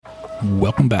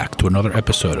Welcome back to another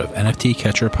episode of NFT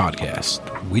Catcher Podcast.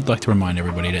 We'd like to remind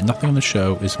everybody that nothing on the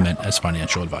show is meant as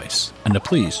financial advice, and to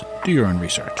please do your own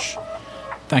research.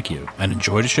 Thank you, and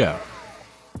enjoy the show.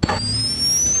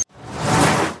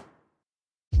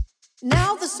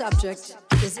 Now the subject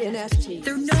is NFTs.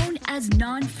 They're known as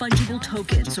non-fungible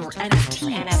tokens, or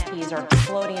NFTs. NFTs are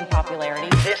exploding in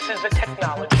popularity. This is a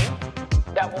technology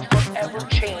that will forever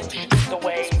change the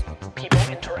way people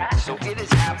interact. So it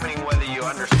is happening whether you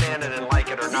understand it and like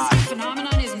it or not. This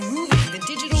phenomenon is moving. The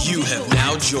digital. You have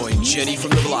now joined Jenny from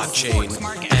the Blockchain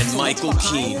and Michael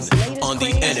Keene on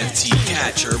the NFT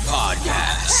Catcher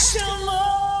Podcast.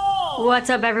 What's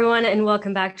up, everyone, and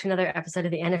welcome back to another episode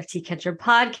of the NFT Catcher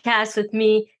Podcast with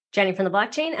me, Jenny from the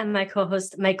Blockchain, and my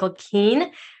co-host, Michael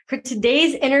Keene. For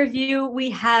today's interview, we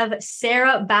have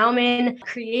Sara Baumann,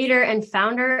 creator and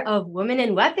founder of Women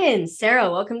in Weapons.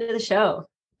 Sara, welcome to the show.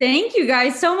 Thank you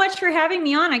guys so much for having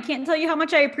me on. I can't tell you how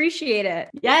much I appreciate it.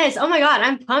 Yes. Oh my God.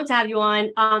 I'm pumped to have you on.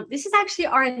 This is actually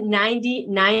our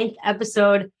 99th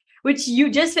episode, which you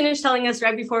just finished telling us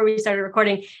right before we started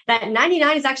recording that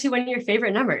 99 is actually one of your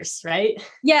favorite numbers, right?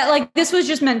 Yeah. Like this was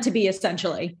just meant to be,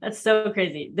 essentially. That's so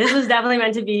crazy. This was definitely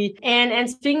meant to be. And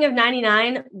speaking of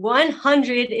 99,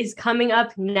 100 is coming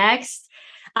up next.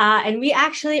 And we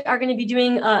actually are going to be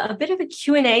doing a bit of a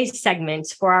Q&A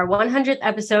segment for our 100th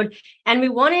episode. And we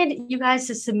wanted you guys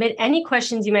to submit any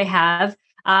questions you may have.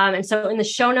 And so in the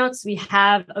show notes, we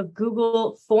have a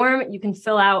Google form you can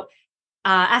fill out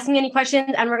asking any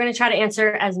questions. And we're going to try to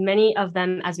answer as many of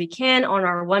them as we can on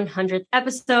our 100th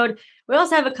episode. We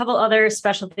also have a couple other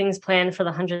special things planned for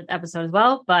the 100th episode as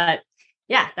well. But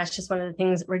yeah, that's just one of the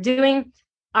things we're doing.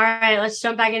 All right, let's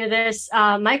jump back into this.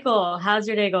 Michael, how's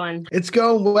your day going? It's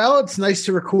going well. It's nice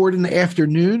to record in the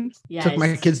afternoon. Yes. Took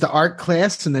my kids to art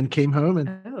class and then came home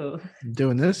and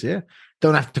doing this. Yeah.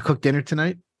 Don't have to cook dinner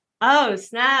tonight. Oh,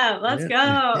 snap. Let's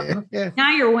go. Yeah.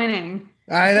 Now you're winning.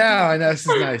 I know. This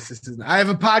is nice. I have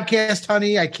a podcast,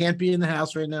 honey. I can't be in the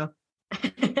house right now.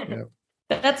 Yeah.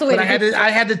 That's the way I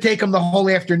had to take them the whole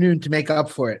afternoon to make up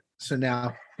for it. So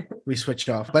now we switched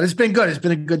off, but it's been good. It's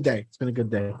been a good day.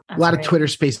 A lot of Twitter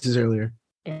spaces earlier.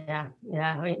 Yeah.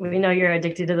 We know you're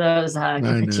addicted to those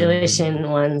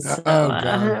capitulation ones. So, God.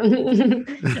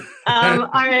 All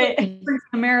right.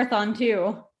 A marathon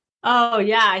too. Oh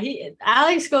yeah.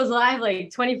 Alex goes live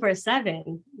like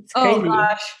 24/7. It's crazy. Oh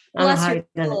gosh. Bless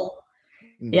your soul.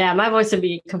 Yeah, my voice would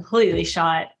be completely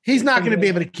shot. He's not going to be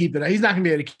able to keep it up. He's not going to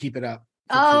be able to keep it up.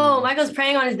 Oh, Michael's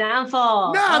preying on his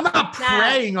downfall. No, I'm not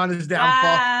preying on his downfall.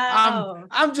 Wow.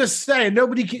 I'm just saying,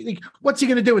 nobody can, like, what's he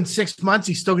going to do in 6 months?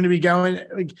 He's still going to be going.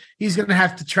 Like, he's going to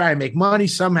have to try and make money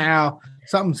somehow.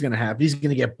 Something's going to happen. He's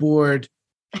going to get bored.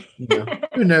 You know,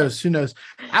 who knows?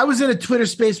 I was in a Twitter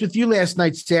space with you last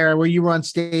night, Sara, where you were on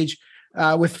stage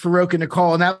with Farouk and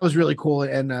Nicole, and that was really cool.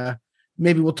 And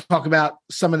maybe we'll talk about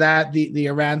some of that, the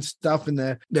Iran stuff and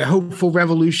the hopeful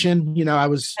revolution. You know,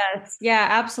 Yes. Yeah,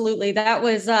 absolutely. That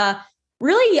was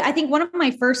really, I think, one of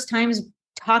my first times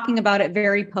talking about it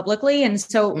very publicly. And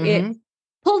so it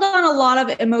pulled on a lot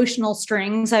of emotional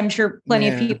strings. I'm sure plenty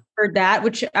of people heard that,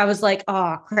 which I was like,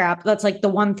 oh, crap. That's like the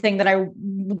one thing that I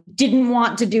didn't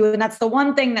want to do. And that's the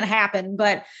one thing that happened.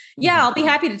 But yeah, I'll be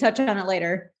happy to touch on it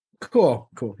later. Cool.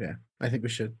 Yeah. I think we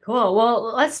should. Cool.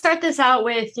 Well, let's start this out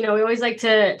with, we always like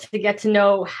to get to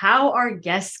know how our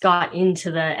guests got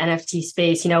into the NFT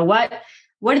space.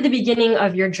 What did the beginning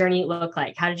of your journey look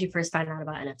like? How did you first find out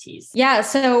about NFTs? Yeah.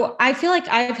 So I feel like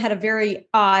I've had a very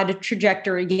odd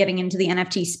trajectory getting into the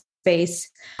NFT space.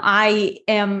 I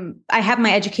have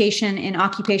my education in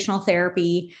occupational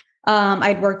therapy.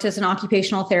 I'd worked as an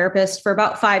occupational therapist for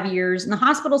about 5 years in the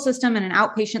hospital system and in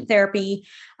outpatient therapy.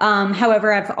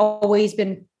 However, I've always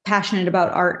been passionate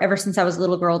about art ever since I was a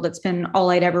little girl. That's been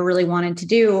all I'd ever really wanted to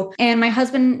do. And my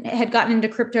husband had gotten into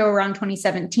crypto around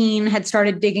 2017, had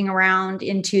started digging around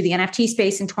into the NFT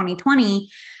space in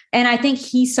 2020. And I think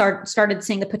he started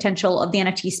seeing the potential of the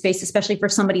NFT space, especially for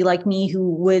somebody like me who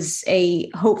was a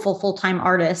hopeful full-time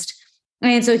artist.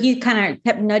 And so he kind of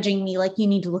kept nudging me like, you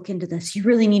need to look into this. You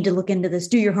really need to look into this.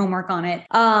 Do your homework on it.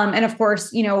 And of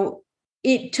course,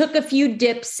 it took a few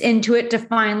dips into it to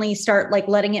finally start like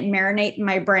letting it marinate in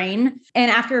my brain.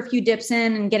 And after a few dips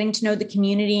in and getting to know the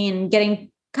community and getting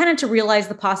kind of to realize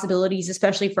the possibilities,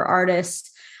 especially for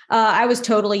artists, I was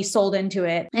totally sold into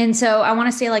it. And so I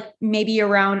want to say like maybe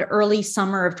around early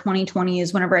summer of 2020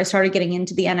 is whenever I started getting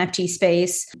into the NFT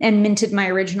space and minted my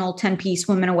original 10-piece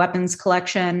Women in Weapons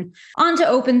collection onto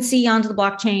OpenSea, onto the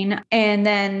blockchain. And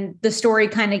then the story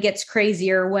kind of gets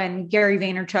crazier when Gary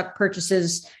Vaynerchuk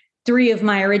purchases 3 of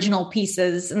my original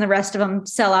pieces, and the rest of them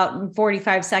sell out in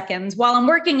 45 seconds while I'm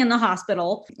working in the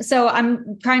hospital. So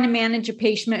I'm trying to manage a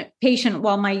patient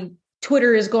while my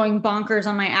Twitter is going bonkers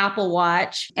on my Apple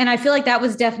Watch. And I feel like that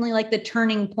was definitely like the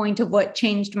turning point of what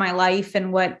changed my life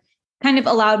and what kind of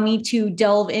allowed me to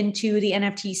delve into the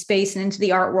NFT space and into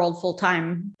the art world full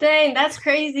time. Dang, that's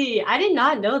crazy. I did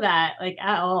not know that like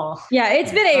at all. Yeah,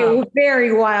 it's been a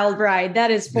very wild ride.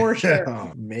 That is for sure.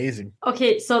 Amazing.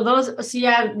 Okay, so you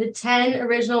have the 10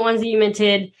 original ones that you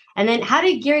minted. And then how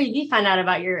did Gary Vee find out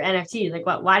about your NFTs? Like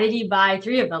why did he buy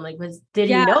 3 of them? Like did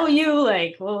he know you?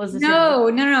 Like what was this? No.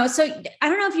 So I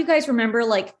don't know if you guys remember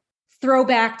like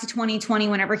throwback to 2020,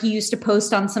 whenever he used to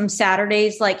post on some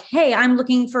Saturdays, like, hey, I'm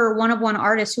looking for one-of-one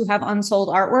artists who have unsold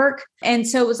artwork. And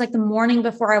so it was like the morning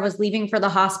before I was leaving for the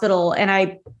hospital. And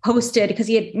I posted, because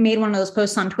he had made one of those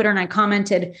posts on Twitter, and I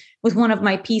commented with one of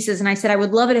my pieces. And I said, I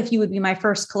would love it if you would be my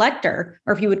first collector,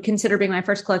 or if you would consider being my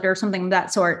first collector or something of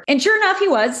that sort. And sure enough, he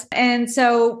was. And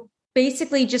so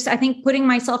basically just, I think putting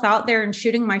myself out there and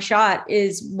shooting my shot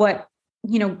is what,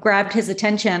 grabbed his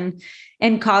attention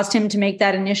and caused him to make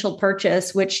that initial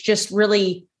purchase, which just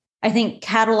really, I think,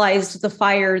 catalyzed the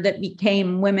fire that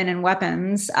became Women and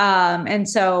Weapons. And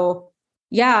so,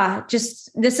 this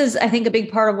is, I think, a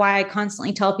big part of why I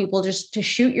constantly tell people just to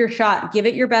shoot your shot, give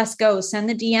it your best go, send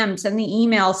the DM, send the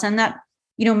email, send that,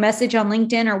 message on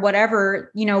LinkedIn or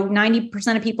whatever.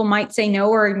 90% of people might say no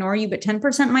or ignore you, but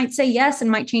 10% might say yes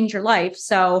and might change your life.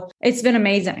 So it's been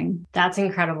amazing. That's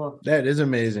incredible. That is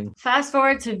amazing. Fast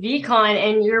forward to VeeCon,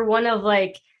 and you're one of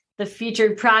like the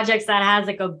featured projects that has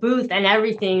like a booth and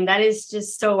everything. That is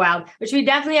just so wild, which we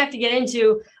definitely have to get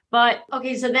into. But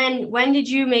okay, so then when did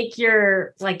you make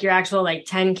your actual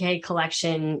 10K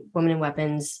collection Women and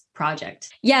Weapons project?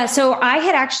 Yeah, so I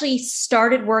had actually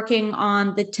started working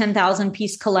on the 10,000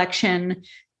 piece collection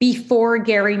before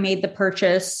Gary made the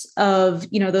purchase of,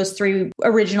 those 3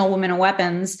 original Women and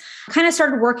Weapons. Kind of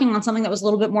started working on something that was a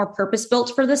little bit more purpose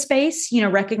built for the space,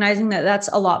 recognizing that that's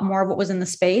a lot more of what was in the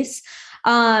space.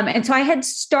 And so I had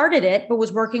started it, but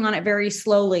was working on it very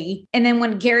slowly. And then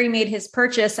when Gary made his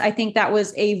purchase, I think that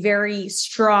was a very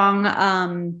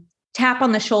strong tap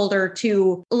on the shoulder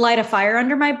to light a fire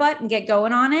under my butt and get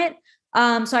going on it.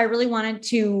 So I really wanted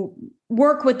to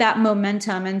work with that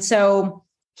momentum. And so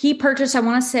he purchased, I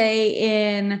want to say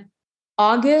in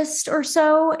August or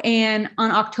so. And on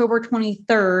October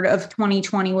 23rd of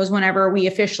 2020 was whenever we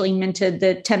officially minted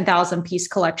the 10,000 piece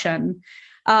collection.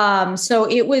 So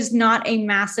it was not a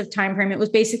massive time frame. It was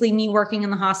basically me working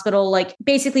in the hospital, like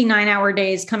basically 9-hour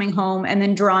days, coming home and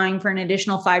then drawing for an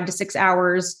additional 5 to 6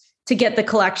 hours to get the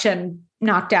collection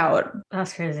knocked out.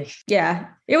 That's crazy. Yeah,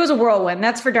 it was a whirlwind.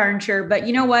 That's for darn sure. But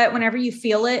you know what? Whenever you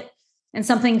feel it and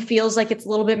something feels like it's a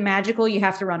little bit magical, you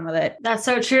have to run with it. That's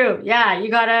so true. Yeah, you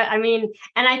gotta,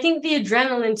 and I think the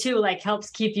adrenaline too, helps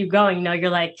keep you going.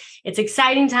 You're it's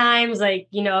exciting times.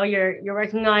 You're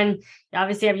working on,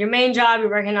 obviously you have your main job, you're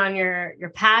working on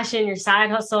your passion, your side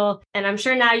hustle. And I'm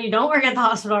sure now you don't work at the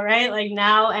hospital, right?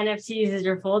 Now NFTs is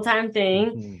your full-time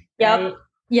thing. Mm-hmm. Right?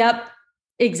 Yep.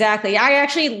 Exactly.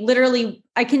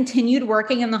 I continued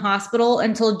working in the hospital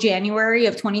until January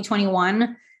of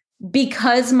 2021.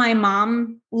 Because my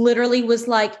mom literally was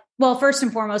like, well, first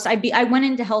and foremost, I went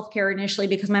into healthcare initially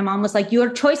because my mom was like, your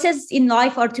choices in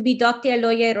life are to be doctor,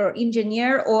 lawyer, or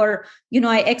engineer, or,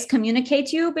 I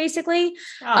excommunicate you basically.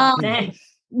 Oh, dang.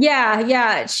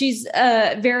 Yeah. She's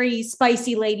a very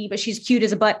spicy lady, but she's cute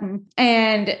as a button.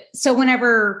 And so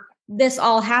whenever this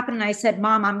all happened, I said,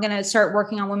 Mom, I'm going to start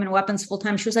working on Women and Weapons full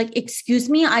time. She was like, excuse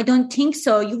me, I don't think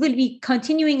so. You will be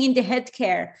continuing into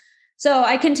healthcare. So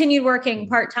I continued working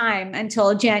part-time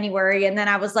until January. And then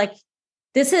I was like,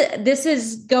 this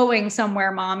is going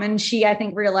somewhere, Mom. And she, I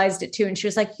think, realized it too. And she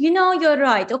was like, you're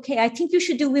right. Okay, I think you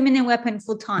should do Women in Weapon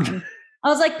full time. I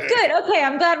was like, good. Okay,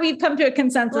 I'm glad we've come to a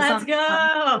consensus. Let's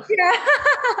go. Yeah.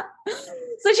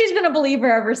 So she's been a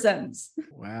believer ever since.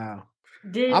 Wow.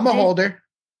 I'm a holder.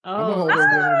 Oh,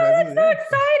 that's so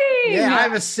exciting.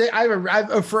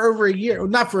 Yeah, for over a year,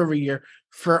 not for over a year,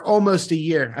 for almost a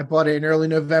year. I bought it in early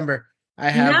November. I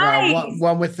have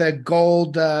one with a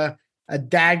gold, a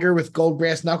dagger with gold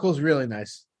brass knuckles. Really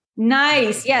nice.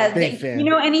 Nice. Yeah. Big fan.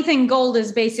 Anything gold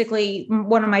is basically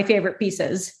one of my favorite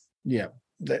pieces. Yeah.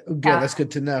 Good. That's good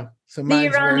to know. So the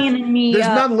Iranian and me. There's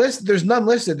none listed.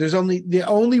 There's the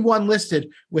only one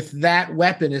listed with that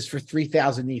weapon is for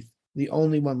 3,000 ETH. The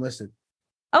only one listed.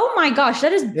 Oh my gosh,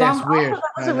 that is yeah, weird. That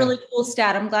was a really cool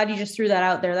stat. I'm glad you just threw that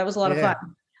out there. That was a lot of fun.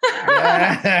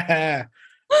 Yeah.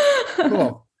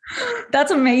 Cool.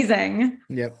 That's amazing.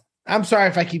 Yep. I'm sorry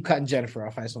if I keep cutting Jennifer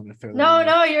off. I just wanted to throw that No, in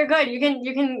there. no, you're good. You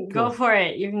can go for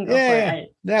it. You can go for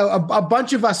it. No, a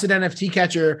bunch of us at NFT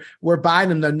Catcher were buying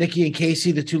them though. Nikki and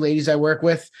Casey, the two ladies I work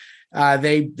with,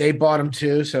 they bought them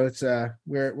too. So it's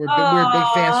we're big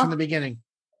fans from the beginning.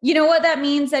 You know what that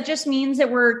means? That just means that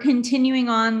we're continuing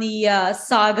on the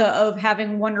saga of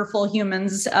having wonderful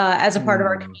humans as a part of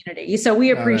our community. So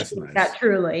we appreciate that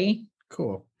truly.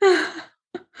 Cool.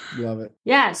 Love it.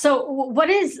 Yeah.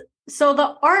 So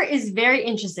the art is very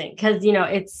interesting because,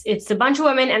 it's a bunch of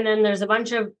women and then there's a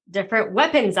bunch of different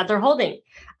weapons that they're holding.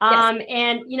 Yes.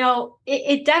 And,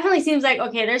 it definitely seems like,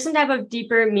 okay, there's some type of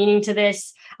deeper meaning to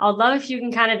this. I would love if you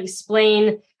can kind of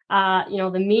explain,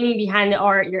 the meaning behind the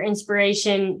art, your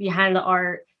inspiration behind the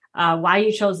art, why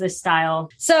you chose this style.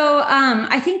 So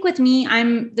I think with me,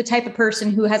 I'm the type of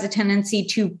person who has a tendency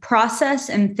to process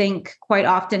and think quite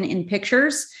often in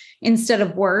pictures instead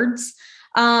of words.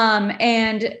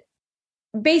 And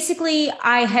basically,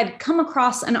 I had come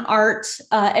across an art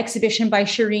exhibition by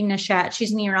Shireen Nashat.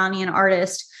 She's an Iranian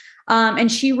artist.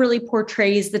 And she really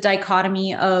portrays the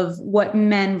dichotomy of what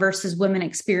men versus women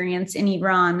experience in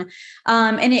Iran.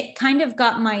 And it kind of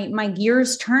got my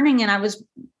gears turning. And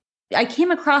I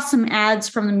came across some ads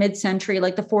from the mid-century,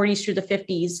 like the 40s through the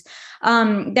 50s,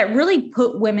 that really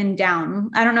put women down.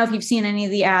 I don't know if you've seen any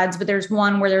of the ads, but there's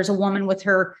one where there's a woman with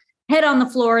her head on the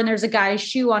floor and there's a guy's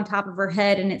shoe on top of her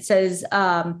head. And it says,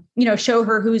 show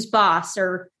her who's boss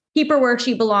or keep her where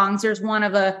she belongs. There's one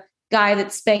of a guy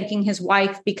that's spanking his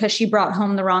wife because she brought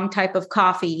home the wrong type of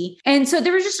coffee. And so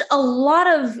there was just a lot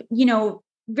of,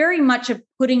 very much of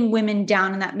putting women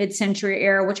down in that mid-century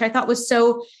era, which I thought was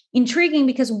so intriguing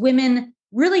because women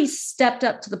really stepped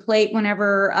up to the plate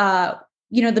whenever,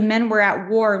 the men were at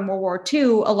war in World War II.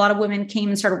 A lot of women came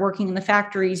and started working in the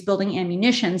factories, building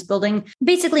ammunitions, building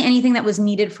basically anything that was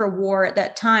needed for war at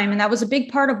that time. And that was a big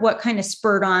part of what kind of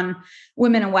spurred on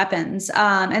women and weapons.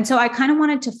 And so I kind of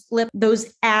wanted to flip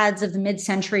those ads of the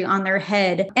mid-century on their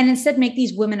head and instead make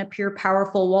these women appear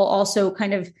powerful while also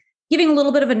kind of giving a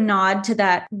little bit of a nod to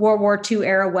that World War II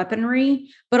era weaponry,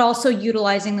 but also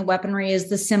utilizing the weaponry as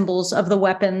the symbols of the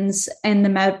weapons and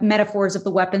the metaphors of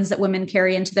the weapons that women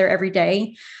carry into their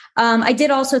everyday. I did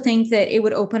also think that it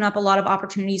would open up a lot of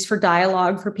opportunities for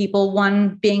dialogue for people.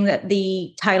 One being that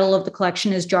the title of the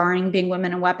collection is Jarring, being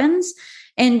women and weapons.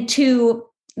 And two,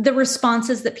 the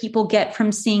responses that people get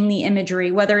from seeing the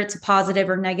imagery, whether it's a positive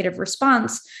or negative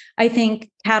response, I think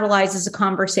catalyzes a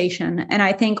conversation. And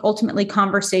I think ultimately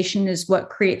conversation is what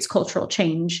creates cultural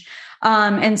change.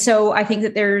 And so I think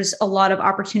that there's a lot of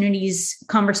opportunities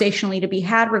conversationally to be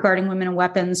had regarding women and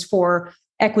weapons for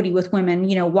equity with women.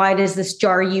 Why does this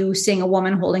jar you seeing a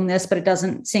woman holding this, but it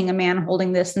doesn't seeing a man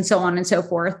holding this, and so on and so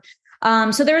forth.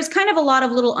 So there was kind of a lot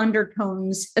of little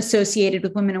undertones associated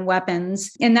with women and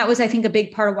weapons. And that was, I think, a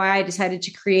big part of why I decided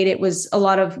to create it was a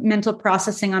lot of mental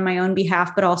processing on my own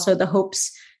behalf, but also the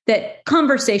hopes that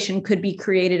conversation could be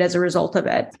created as a result of it.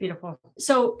 That's beautiful.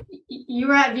 So you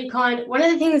were at VeeCon. One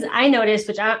of the things I noticed,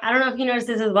 which I don't know if you noticed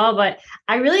this as well, but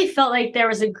I really felt like there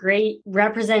was a great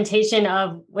representation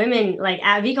of women like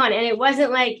at VeeCon. And it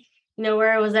wasn't like,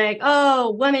 where it was like,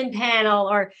 oh, women panel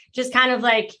or just kind of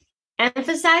like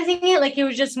emphasizing it. Like it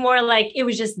was just more like it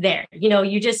was just there.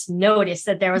 You just noticed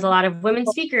that there was a lot of women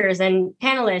speakers and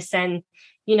panelists and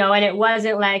and it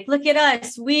wasn't like, look at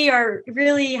us, we are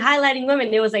really highlighting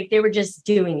women. It was like they were just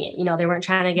doing it. They weren't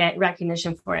trying to get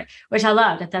recognition for it, which I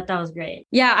loved. I thought that was great.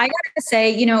 Yeah, I got to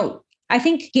say, I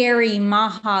think Gary,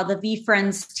 Maha, the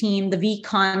VeeFriends team, the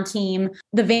VeeCon team,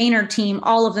 the Vayner team,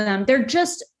 all of them, they're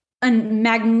just a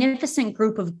magnificent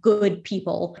group of good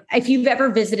people. If you've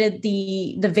ever visited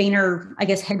the Vayner, I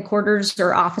guess, headquarters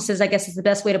or offices, I guess is the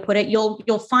best way to put it, you'll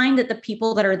find that the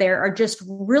people that are there are just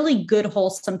really good,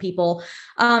 wholesome people.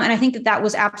 And I think that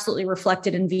was absolutely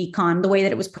reflected in VeeCon, the way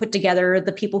that it was put together,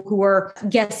 the people who were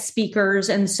guest speakers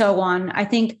and so on. I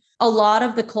think a lot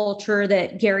of the culture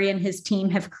that Gary and his team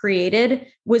have created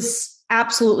was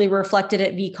absolutely reflected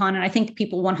at VeeCon. And I think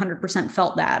people 100%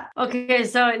 felt that. Okay.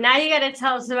 So now you got to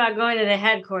tell us about going to the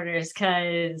headquarters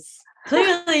because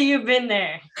clearly you've been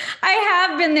there. I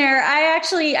have been there.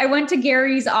 I went to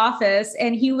Gary's office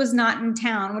and he was not in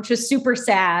town, which was super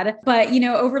sad. But,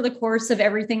 over the course of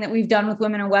everything that we've done with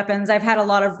Women and Weapons, I've had a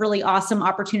lot of really awesome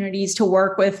opportunities to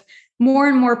work with more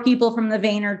and more people from the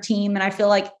Vayner team. And I feel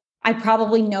like I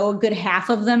probably know a good half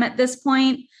of them at this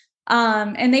point.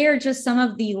 And they are just some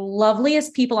of the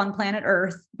loveliest people on planet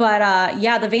Earth. But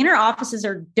the Vayner offices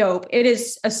are dope. It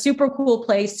is a super cool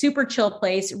place, super chill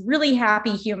place, really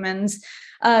happy humans.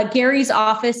 Gary's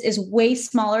office is way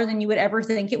smaller than you would ever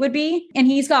think it would be. And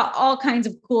he's got all kinds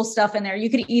of cool stuff in there. You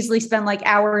could easily spend like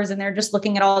hours in there just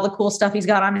looking at all the cool stuff he's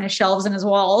got on his shelves and his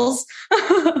walls.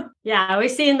 Yeah, I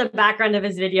always see in the background of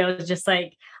his videos, just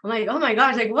like, I'm like, oh my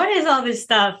gosh, like, what is all this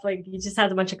stuff? Like, he just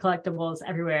has a bunch of collectibles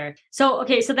everywhere. So,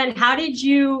 okay, so then how did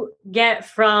you get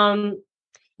from,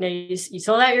 you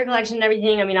sold out your collection and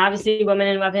everything. I mean, obviously, Women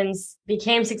in Weapons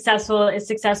became successful, is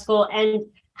successful. And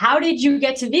how did you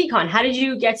get to VeeCon? How did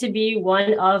you get to be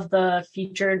one of the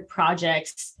featured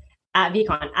projects at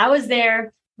VeeCon? I was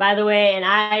there, by the way, and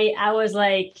I was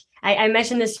like, I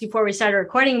mentioned this before we started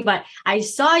recording, but I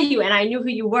saw you and I knew who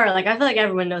you were. Like, I feel like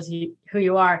everyone knows who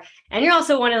you are. And you're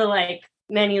also one of the like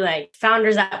many like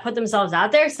founders that put themselves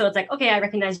out there. So it's like, okay, I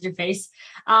recognize your face.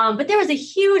 But there was a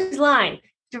huge line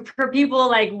for people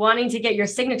like wanting to get your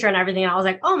signature and everything. And I was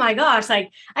like, oh my gosh,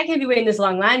 like I can't be waiting this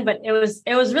long line, but it was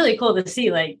really cool to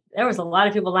see. Like there was a lot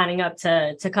of people lining up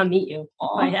to come meet you.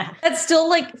 Oh yeah. That still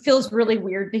like feels really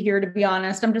weird to hear, to be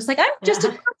honest. I'm just like, I'm just a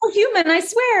normal human, I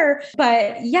swear.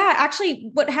 But yeah, actually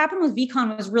what happened with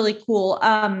VeeCon was really cool.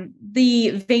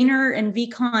 The Vayner and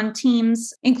VeeCon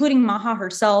teams, including Maha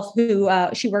herself, who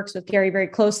she works with Gary very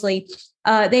closely,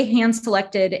 they hand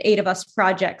selected 8 of us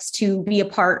projects to be a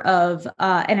part of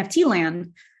NFT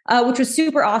land, which was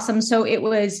super awesome. So it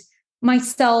was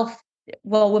myself,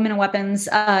 Women in Weapons,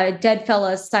 Dead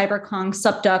Fellas, Cyberkong,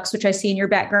 Subducks, which I see in your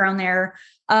background there,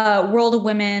 World of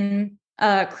Women,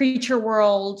 Creature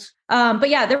World. But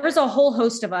yeah, there was a whole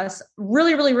host of us,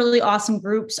 really, really, really awesome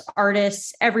groups,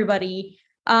 artists, everybody.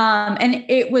 And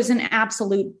it was an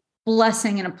absolute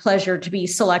blessing and a pleasure to be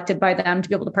selected by them to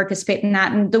be able to participate in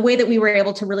that. And the way that we were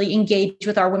able to really engage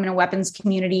with our Women in Weapons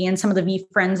community and some of the V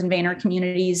Friends and Vayner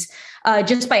communities,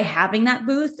 just by having that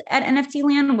booth at NFT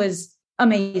Land was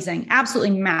amazing.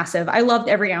 Absolutely massive. I loved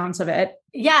every ounce of it.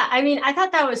 Yeah. I mean, I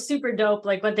thought that was super dope.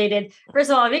 Like what they did. First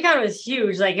of all, VeeCon was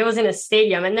huge. Like it was in a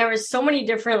stadium and there was so many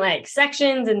different like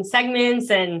sections and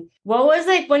segments. And what was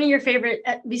like one of your favorite,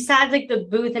 besides like the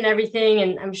booth and everything,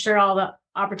 and I'm sure all the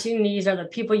opportunities or the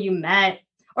people you met,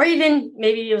 or even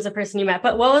maybe it was a person you met,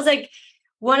 but what was like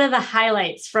one of the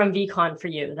highlights from VeeCon for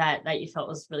you that you felt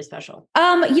was really special?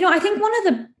 I think one of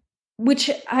the, which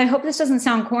I hope this doesn't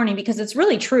sound corny because it's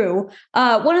really true.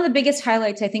 One of the biggest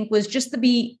highlights I think was just to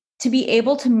be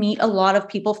able to meet a lot of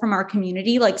people from our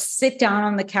community, like sit down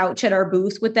on the couch at our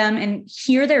booth with them and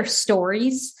hear their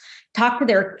stories, talk to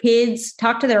their kids,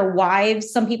 talk to their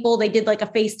wives. Some people, they did like a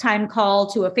FaceTime call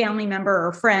to a family member or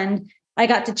a friend. I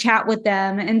got to chat with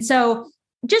them. And so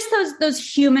just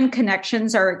those human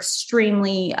connections are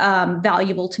extremely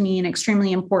valuable to me and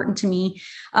extremely important to me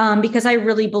because I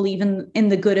really believe in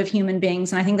the good of human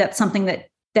beings. And I think that's something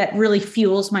that really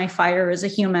fuels my fire as a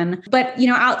human. But,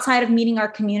 outside of meeting our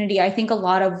community, I think a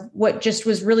lot of what just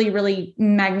was really, really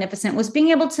magnificent was being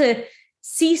able to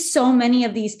see so many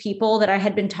of these people that I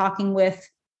had been talking with,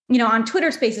 on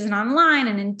Twitter Spaces and online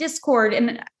and in Discord.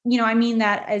 And, I mean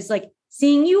that as like,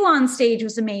 seeing you on stage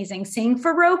was amazing. Seeing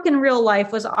Farouk in real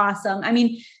life was awesome. I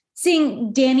mean,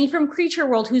 seeing Danny from Creature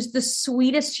World, who's the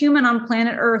sweetest human on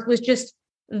planet Earth, was just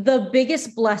the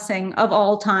biggest blessing of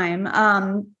all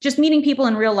time. Just meeting people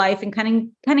in real life and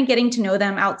kind of getting to know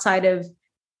them outside of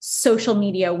social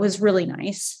media was really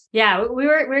nice. Yeah, we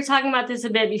were talking about this a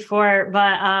bit before,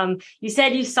 but you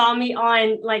said you saw me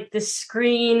on like the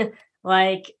screen,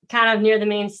 like kind of near the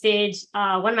main stage.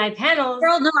 One of my panels.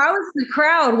 Girl, no, I was in the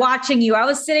crowd watching you. I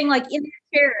was sitting like in the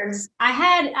chairs.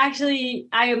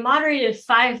 I moderated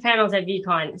 5 panels at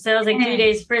VeeCon. So it was like 3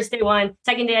 days. First day 1,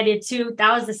 second day I did 2.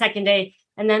 That was the second day.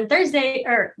 And then Thursday,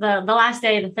 or the last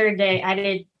day, the third day, I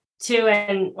did 2.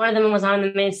 And one of them was on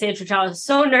the main stage, which I was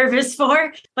so nervous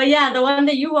for. But yeah, the one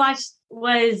that you watched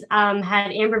was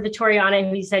had Amber Vittoria on it,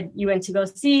 who you said you went to go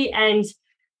see. And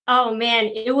oh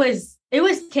man, it was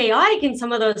chaotic in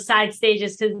some of those side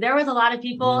stages because there was a lot of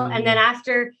people. And then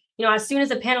after, as soon as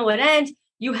the panel would end,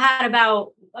 you had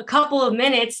about a couple of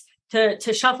minutes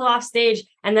to shuffle off stage.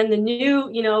 And then the new,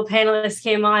 panelists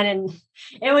came on and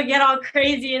it would get all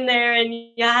crazy in there. And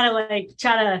you had to like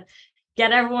try to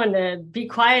get everyone to be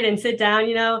quiet and sit down,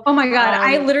 Oh my God.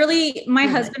 I literally, my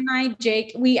husband and I,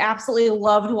 Jake, we absolutely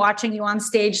loved watching you on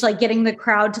stage, like getting the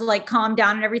crowd to like calm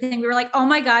down and everything. We were like, oh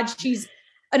my God, she's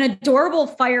an adorable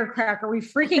firecracker. We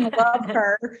freaking love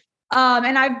her.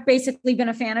 And I've basically been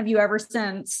a fan of you ever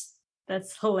since.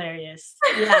 That's hilarious.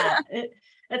 Yeah.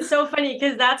 It's so funny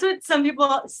because that's what some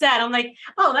people said. I'm like,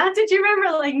 oh, that's what you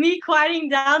remember, like me quieting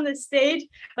down the stage.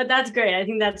 But that's great. I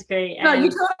think that's great. No,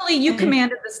 you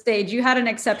commanded the stage. You had an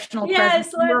exceptional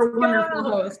presence. You were a wonderful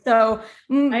host. So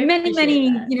many,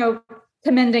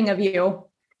 commending of you.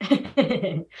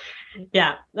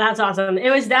 Yeah, that's awesome. It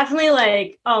was definitely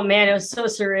like, oh man, it was so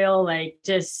surreal. Like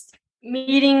just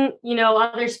meeting,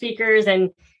 other speakers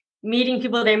and meeting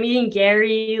people there, meeting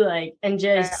Gary, like, and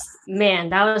just, man,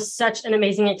 that was such an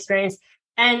amazing experience.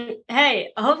 And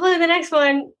hey, hopefully the next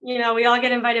one, we all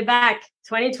get invited back.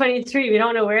 2023. We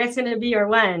don't know where it's going to be or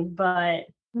when, but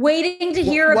waiting to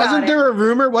hear about it.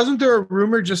 Wasn't there a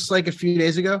rumor just like a few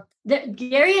days ago?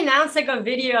 Gary announced like a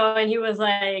video and he was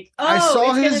like, "Oh, I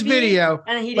saw his video,"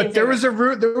 and he but there was a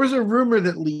rumor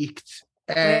that leaked,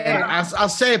 and Yeah. I'll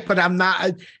say it, but I'm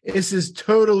not. This is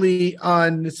totally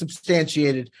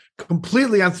unsubstantiated,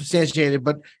 completely unsubstantiated.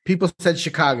 But people said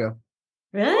Chicago.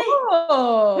 Really?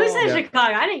 Oh, Who said Yeah.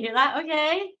 Chicago? I didn't hear that.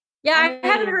 Okay. Yeah, I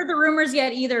haven't heard the rumors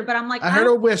yet either, but I'm like, I heard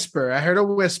a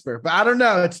whisper, but I don't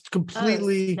know. It's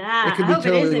completely. It could be I hope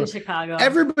totally it is in wrong. Chicago.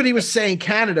 Everybody was saying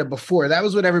Canada before. That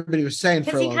was what everybody was saying for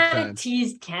a Because he long kind time. of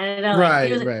teased Canada. Right,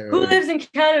 he was like, right, Who right. lives in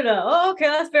Canada? Oh, okay,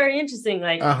 that's very interesting.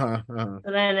 Like, But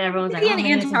then everyone's like, maybe oh, in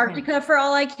man, it's Antarctica for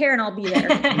all I care, and I'll be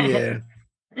there. yeah.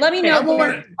 Let me know. I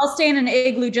want- I'll stay in an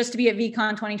igloo just to be at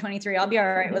VeeCon 2023. I'll be all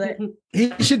right with it.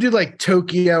 He should do like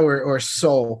Tokyo or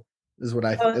Seoul. Is what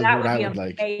I Oh, that what I would would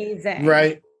like. be amazing.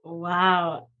 Right.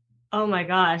 Wow. Oh my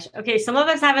gosh. Okay, some of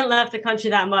us haven't left the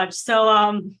country that much, so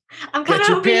I'm kind of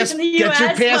hoping it's in the US.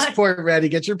 Get your passport ready.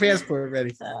 Get your passport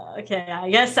ready. Okay,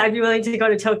 I guess I'd be willing to go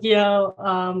to Tokyo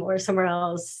or somewhere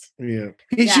else. Yeah.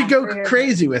 He should for go sure.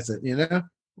 crazy with it,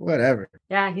 Whatever.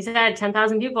 Yeah, he said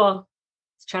 10,000 people.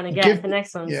 He's trying to get Give- the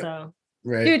next one. yeah. So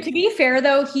Right. Dude, to be fair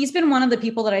though, he's been one of the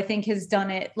people that I think has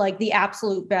done it like the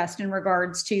absolute best in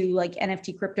regards to like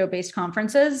NFT crypto based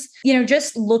conferences.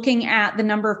 Just looking at the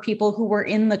number of people who were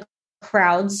in the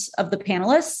crowds of the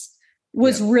panelists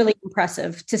was really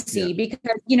impressive to see because,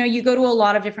 you go to a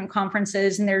lot of different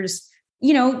conferences and there's,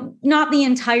 not the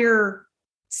entire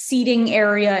seating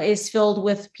area is filled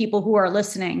with people who are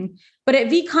listening. But at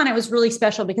VeeCon, it was really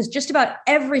special because just about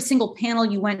every single panel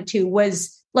you went to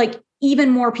was like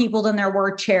even more people than there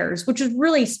were chairs, which was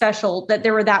really special that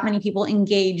there were that many people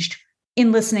engaged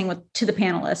in listening to the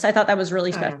panelists. I thought that was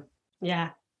really special. yeah.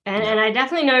 And I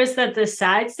definitely noticed that the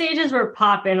side stages were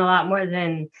popping a lot more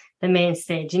than the main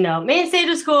stage. Main stage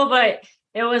was cool, but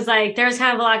it was like there was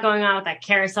kind of a lot going on with that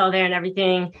carousel there and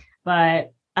everything.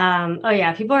 But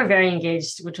people are very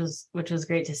engaged, which was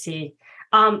great to see.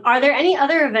 Are there any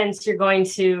other events you're going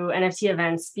to, NFT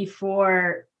events,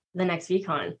 before the next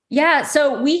VeeCon? Yeah.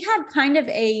 So we had kind of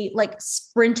a like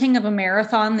sprinting of a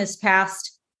marathon this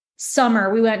past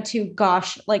summer. We went to,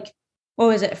 what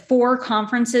was it? 4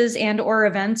 conferences and or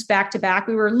events back to back.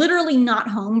 We were literally not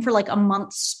home for like a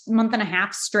month and a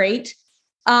half straight.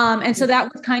 And so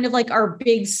that was kind of like our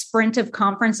big sprint of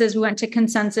conferences. We went to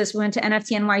Consensus, we went to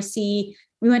NFT NYC,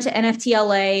 we went to NFT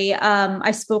LA.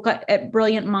 I spoke at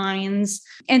Brilliant Minds.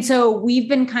 And so we've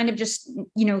been kind of just,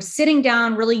 sitting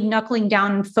down, really knuckling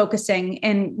down and focusing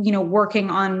and,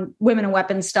 working on women and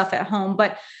weapons stuff at home.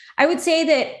 But I would say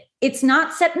that it's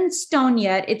not set in stone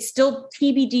yet. It's still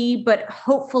TBD, but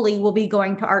hopefully we'll be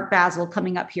going to Art Basel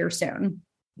coming up here soon.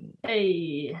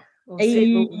 Hey, we'll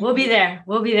see. We'll be there.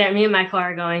 We'll be there. Me and Michael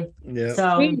are going. Yeah.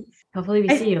 So hopefully we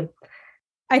see you.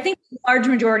 I think a large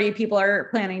majority of people are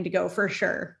planning to go for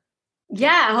sure.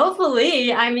 Yeah,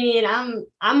 hopefully. I mean,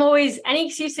 I'm always any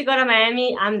excuse to go to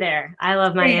Miami. I'm there. I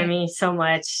love Miami so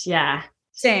much. Yeah.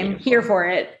 Same. Here for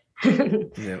it.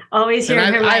 Yeah. Always here.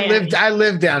 And I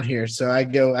live down here, so I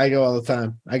go all the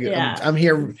time. I'm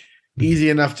here easy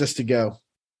enough just to go.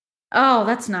 Oh,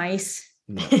 that's nice.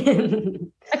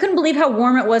 I couldn't believe how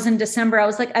warm it was in December. I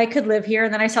was like, I could live here.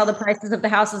 And then I saw the prices of the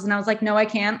houses and I was like, no, I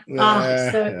can't.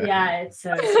 It's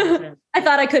so expensive. I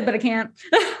thought I could, but I can't.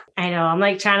 I know. I'm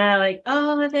like trying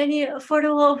to if any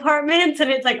affordable apartments,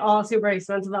 and it's like all super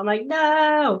expensive. I'm like,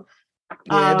 no.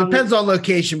 Yeah, it depends on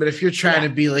location, but if you're trying to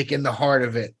be like in the heart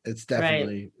of it, it's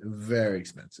definitely very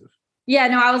expensive. Yeah,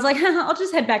 no, I was like, I'll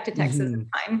just head back to Texas. It's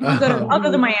fine. I'll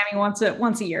go to Miami once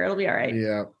a year. It'll be all right.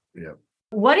 Yeah.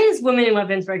 What is Women in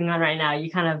Weapons working on right now? You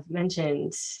kind of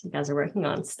mentioned you guys are working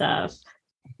on stuff.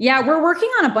 Yeah, we're working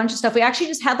on a bunch of stuff. We actually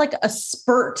just had like a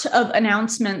spurt of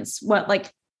announcements,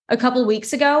 a couple of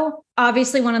weeks ago.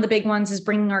 Obviously, one of the big ones is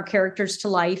bringing our characters to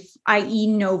life, i.e.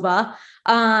 Nova.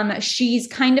 She's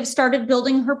kind of started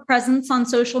building her presence on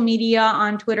social media,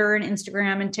 on Twitter and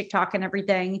Instagram and TikTok and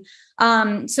everything.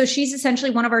 So she's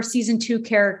essentially one of our season 2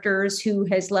 characters who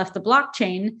has left the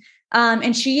blockchain.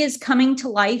 And she is coming to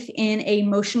life in a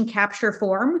motion capture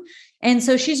form. And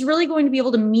so she's really going to be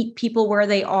able to meet people where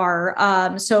they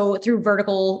are. So through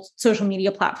vertical social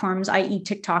media platforms, i.e.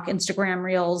 TikTok, Instagram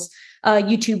Reels,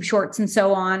 YouTube Shorts, and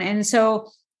so on. And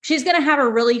so she's going to have a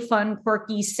really fun,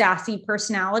 quirky, sassy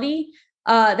personality.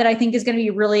 that I think is going to be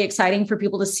really exciting for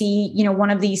people to see, one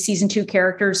of these season 2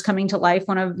 characters coming to life,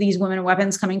 one of these women in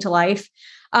weapons coming to life.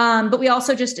 But we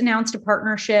also just announced a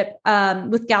partnership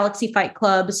with Galaxy Fight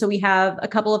Club. So we have a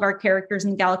couple of our characters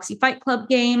in the Galaxy Fight Club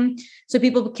game. So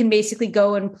people can basically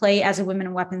go and play as a Women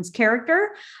in Weapons character.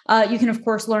 You can, of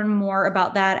course, learn more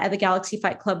about that at the Galaxy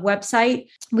Fight Club website.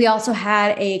 We also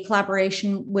had a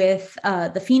collaboration with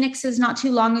the Phoenixes not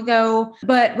too long ago.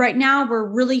 But right now, we're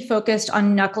really focused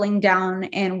on knuckling down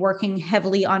and working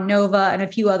heavily on Nova and a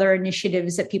few other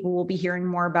initiatives that people will be hearing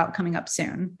more about coming up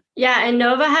soon. Yeah, and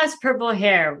Nova has purple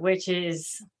hair, which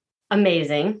is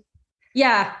amazing.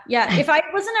 Yeah. If I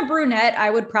wasn't a brunette, I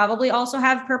would probably also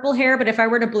have purple hair. But if I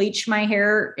were to bleach my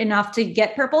hair enough to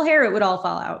get purple hair, it would all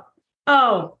fall out.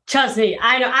 Oh, trust me.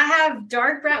 I know. I have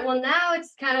dark brown. Well, now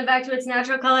it's kind of back to its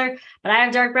natural color, but I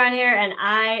have dark brown hair and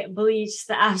I bleached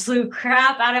the absolute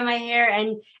crap out of my hair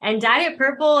and dyed it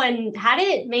purple and had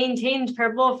it maintained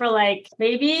purple for like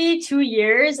maybe 2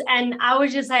 years. And I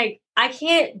was just like, I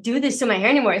can't do this to my hair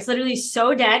anymore. It's literally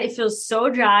so dead. It feels so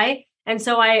dry. And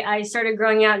so I started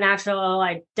growing out natural.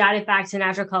 I dyed it back to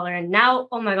natural color. And now,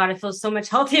 oh my God, it feels so much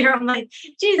healthier. I'm like,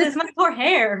 Jesus, my poor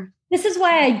hair. This is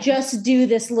why I just do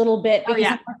this little bit.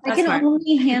 Because I can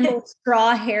only handle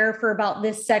straw hair for about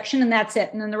this section and that's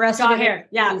it. And then the rest straw of it. Hair.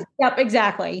 Yeah. Yep,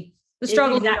 exactly. The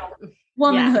struggle of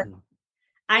womanhood. Yeah.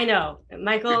 I know.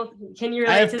 Michael, can you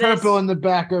relate to this? I have purple in the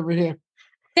back over here.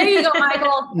 There you go,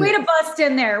 Michael. Way to bust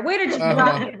in there. Way to just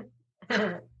drop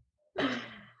it.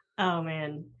 Oh,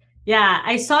 man. Yeah,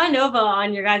 I saw Nova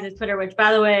on your guys' Twitter, which,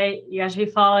 by the way, you guys should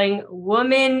be following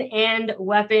Women and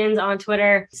Weapons on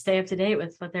Twitter. Stay up to date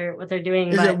with what they're doing.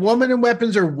 Is it Woman and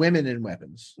Weapons or Women and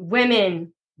Weapons?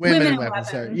 Women. Women and Weapons.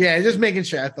 Sorry. Yeah, just making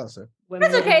sure. I thought so.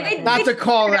 That's okay. Not to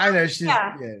call. I know she's.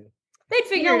 Yeah. They'd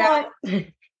figure it out.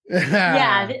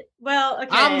 Yeah. Well, okay.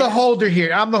 I'm the holder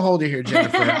here,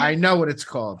 Jennifer. I know what it's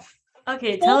called.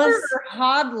 Okay, tell us. Or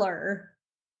hodler.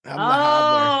 I'm the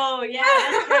hodler. Oh, yeah.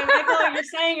 That's right, Michael. You're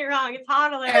saying it wrong. It's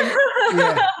hodler.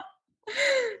 Yeah.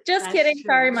 Just That's kidding. true.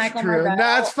 Sorry, Michael.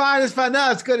 No, it's fine. It's fine.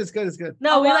 No, it's good. It's good.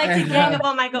 No, we like to gang up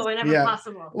on Michael whenever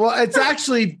possible. Well, it's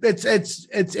actually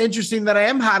it's interesting that I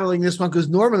am hodling this one because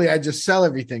normally I just sell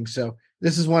everything. So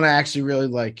this is one I actually really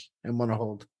like and want to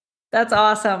hold. That's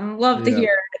awesome. Love to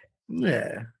hear it.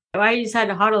 Yeah. Why you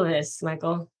decided to hodl this,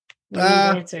 Michael?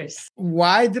 Answers.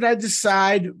 Why did I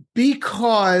decide?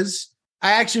 Because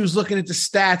I actually was looking at the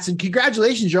stats, and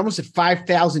congratulations, you're almost at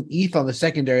 5,000 ETH on the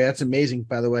secondary. That's amazing,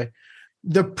 by the way.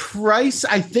 The price,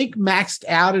 I think, maxed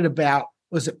out at about,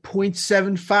 was it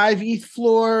 0.75 ETH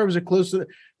floor? Or was it close to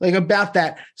like about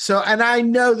that? So, and I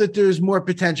know that there's more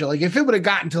potential. Like if it would have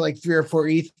gotten to like 3 or 4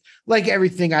 ETH, like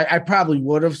everything, I probably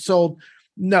would have sold.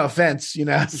 No offense, it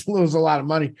was a lot of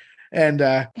money. And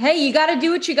hey, you got to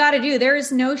do what you got to do. There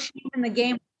is no shame in the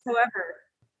game whatsoever.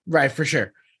 Right, for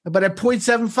sure. But at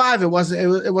 0.75,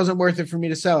 it wasn't worth it for me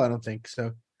to sell. I don't think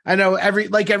so. I know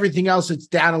everything else, it's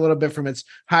down a little bit from its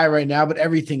high right now, but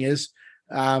everything is.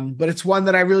 But it's one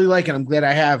that I really like, and I'm glad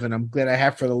I have, and I'm glad I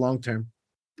have for the long term.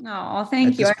 Oh,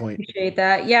 thank you. I appreciate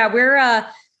that. Yeah,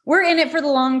 we're in it for the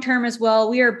long term as well.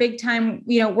 We are big time,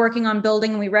 working on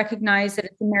building, and we recognize that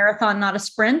it's a marathon, not a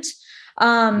sprint.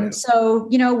 So,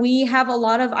 we have a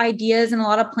lot of ideas and a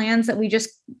lot of plans that we just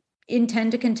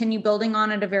intend to continue building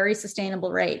on at a very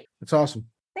sustainable rate. That's awesome.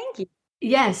 Thank you.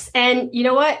 Yes. And you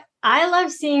know what? I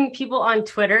love seeing people on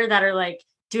Twitter that are like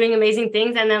doing amazing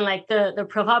things. And then like the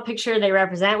profile picture they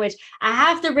represent, which I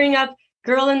have to bring up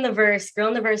Girl in the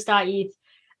Verse.eth.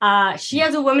 She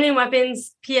has a Women in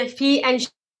Weapons PFP,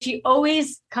 and she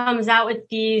always comes out with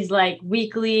these like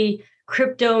weekly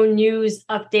crypto news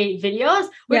update videos,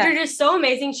 which are just so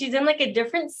amazing. She's in like a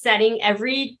different setting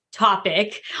every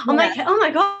topic. I'm like, oh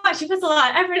my gosh, she puts a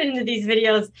lot of effort into these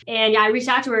videos. And I reached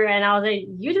out to her and I was like,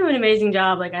 you do an amazing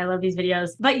job. Like, I love these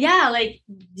videos. But yeah, like,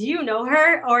 do you know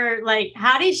her? Or like,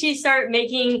 how did she start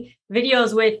making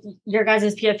videos with your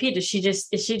guys' PFP? Is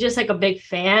she just like a big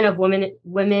fan of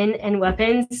women and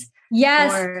weapons?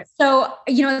 Yes. So,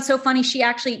 it's so funny.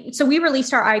 So we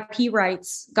released our IP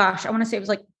rights. Gosh, I want to say it was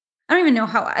like, I don't even know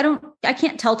how, I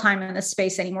can't tell time in this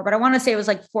space anymore, but I want to say it was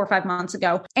like 4 or 5 months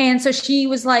ago. And so she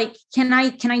was like, can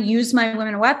I use my Women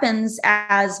and Weapons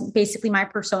as basically my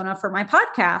persona for my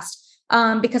podcast?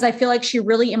 Because I feel like she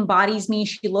really embodies me.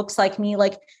 She looks like me.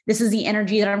 Like this is the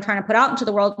energy that I'm trying to put out into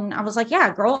the world. And I was like,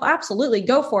 yeah, girl, absolutely.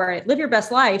 Go for it. Live your best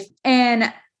life.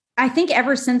 And I think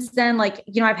ever since then, like,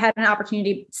 I've had an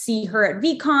opportunity to see her at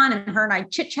VeeCon, and her and I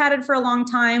chit-chatted for a long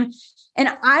time. And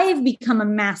I've become a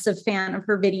massive fan of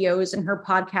her videos and her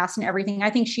podcast and everything. I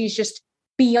think she's just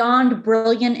beyond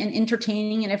brilliant and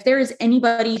entertaining. And if there is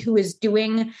anybody who is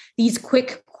doing these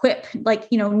quick quip, like,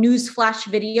 news flash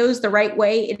videos the right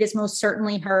way, it is most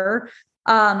certainly her.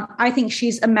 I think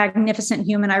she's a magnificent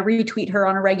human. I retweet her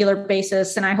on a regular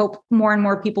basis, and I hope more and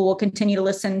more people will continue to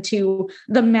listen to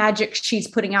the magic she's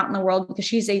putting out in the world, because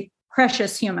she's a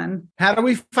precious human. How do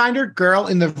we find her? Girl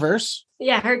in the Verse?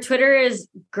 Yeah, her Twitter is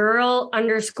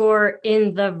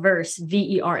girl_in_the_verse,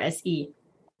 VERSE.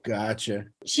 Gotcha.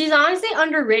 She's honestly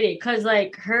underrated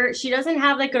because she doesn't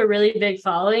have like a really big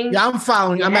following. Yeah, I'm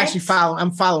following. Yet.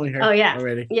 I'm following her. Oh yeah,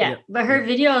 already. Yeah, but her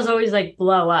videos always like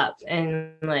blow up,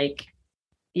 and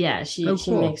she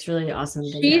makes really awesome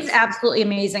videos. She's absolutely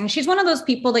amazing. She's one of those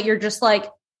people that you're just like,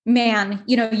 man,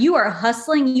 you are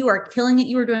hustling, you are killing it,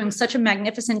 you are doing such a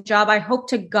magnificent job. I hope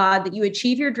to God that you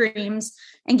achieve your dreams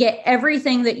and get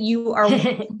everything that you are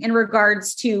in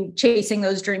regards to chasing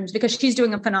those dreams, because she's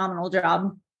doing a phenomenal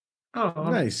job. Oh,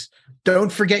 nice. Don't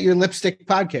forget your lipstick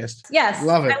podcast. Yes.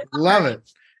 Love it. Love it.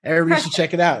 Everybody should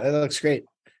check it out. It looks great.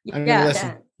 I'm going to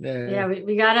listen. Yeah.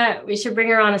 We should bring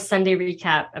her on a Sunday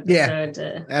recap episode.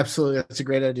 Yeah, absolutely. That's a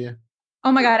great idea.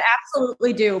 Oh my God.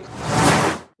 Absolutely do.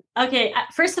 Okay.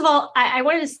 First of all, I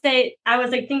wanted to say, I was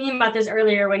thinking about this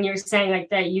earlier when you were saying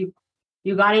that you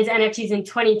got into NFTs in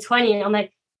 2020. And I'm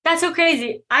like, that's so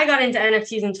crazy. I got into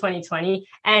NFTs in 2020.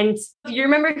 And you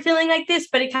remember feeling like this,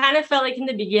 but it kind of felt like in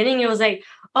the beginning, it was like,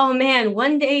 oh man,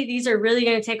 one day these are really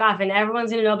going to take off and everyone's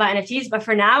going to know about NFTs. But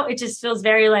for now, it just feels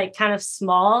very kind of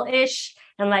small-ish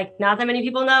and not that many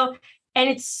people know. And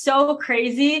it's so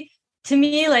crazy to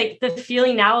me, the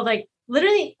feeling now of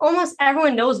literally almost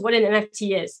everyone knows what an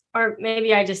NFT is. Or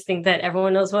maybe I just think that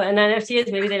everyone knows what an NFT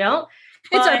is. Maybe they don't.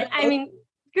 But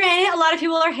granted, a lot of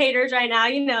people are haters right now,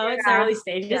 it's the early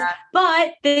stages,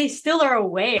 but they still are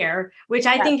aware, which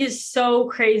I think is so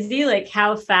crazy,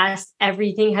 how fast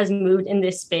everything has moved in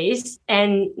this space.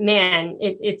 And man,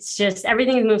 it's just,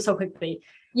 everything has moved so quickly.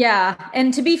 Yeah.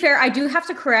 And to be fair, I do have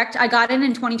to correct. I got in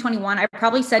 2021. I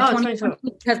probably said 2020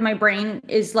 because my brain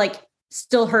is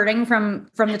still hurting from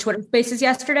the Twitter spaces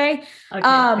yesterday.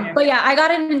 Okay, but yeah, I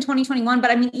got in 2021,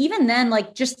 but even then,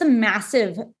 just the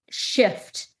massive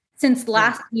shift since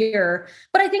last year.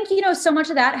 But I think, so much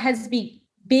of that has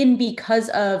been because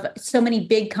of so many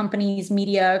big companies,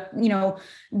 media,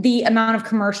 the amount of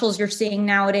commercials you're seeing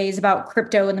nowadays about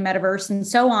crypto and the metaverse and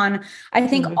so on. I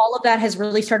think all of that has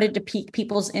really started to pique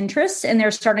people's interests, and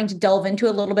they're starting to delve into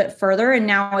a little bit further. And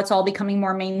now it's all becoming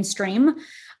more mainstream.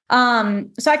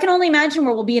 So I can only imagine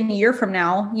where we'll be in a year from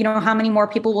now, how many more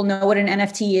people will know what an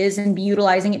NFT is and be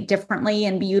utilizing it differently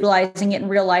and be utilizing it in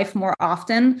real life more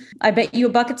often. I bet you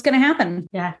 $1 going to happen.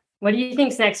 Yeah. What do you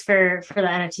think's next for the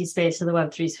NFT space or the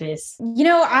Web3 space?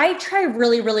 I try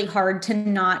really, really hard to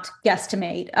not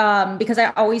guesstimate because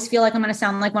I always feel like I'm going to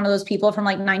sound like one of those people from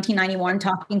 1991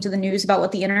 talking to the news about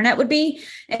what the internet would be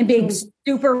and being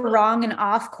super wrong and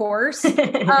off course.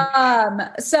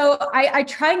 So I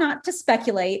try not to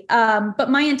speculate,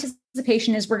 but my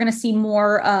anticipation is we're going to see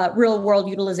more real world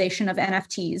utilization of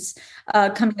NFTs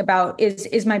coming about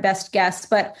is my best guess.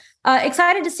 But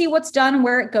excited to see what's done and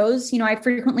where it goes. I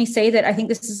frequently say that I think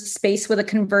this is a space with a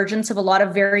convergence of a lot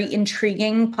of very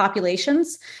intriguing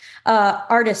populations,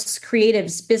 artists,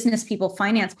 creatives, business people,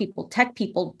 finance people, tech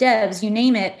people, devs, you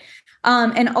name it.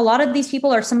 And a lot of these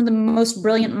people are some of the most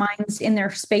brilliant minds in their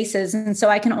spaces. And so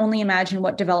I can only imagine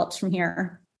what develops from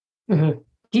here. Mm-hmm.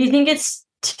 Do you think it's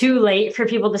too late for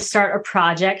people to start a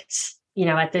project,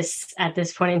 at this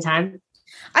point in time?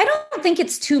 I don't think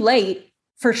it's too late.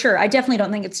 For sure. I definitely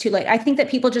don't think it's too late. I think that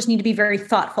people just need to be very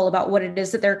thoughtful about what it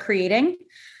is that they're creating.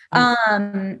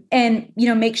 And,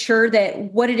 make sure that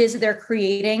what it is that they're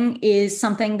creating is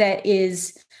something that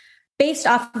is based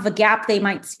off of a gap they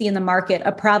might see in the market,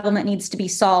 a problem that needs to be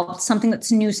solved, something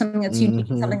that's new, something that's unique,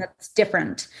 something that's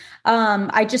different.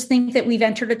 I just think that we've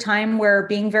entered a time where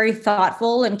being very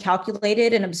thoughtful and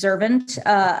calculated and observant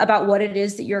about what it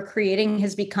is that you're creating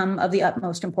has become of the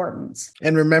utmost importance.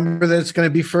 And remember that it's going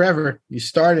to be forever. You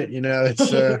start it,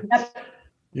 it's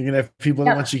you're going to have people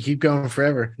that want you to keep going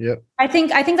forever. Yep. I think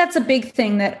that's a big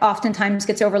thing that oftentimes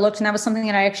gets overlooked. And that was something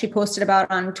that I actually posted about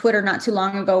on Twitter not too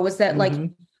long ago, was that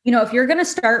if you're going to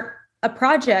start a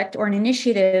project or an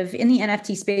initiative in the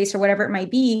NFT space or whatever it might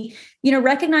be,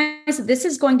 recognize that this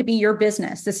is going to be your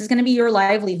business. This is going to be your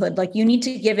livelihood. You need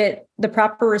to give it the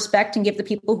proper respect and give the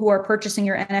people who are purchasing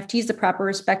your NFTs the proper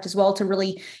respect as well to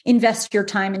really invest your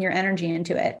time and your energy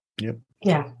into it. Yep.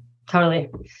 Yeah, totally.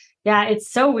 Yeah.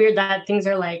 It's so weird that things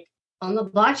are on the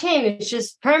blockchain. It's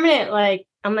just permanent.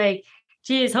 I'm like,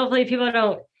 geez, hopefully people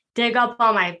don't dig up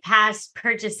all my past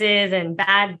purchases and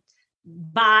bad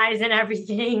buys and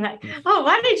everything.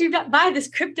 Why did you buy this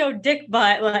crypto dick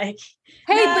butt? Hey,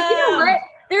 no. But you know what?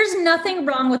 There's nothing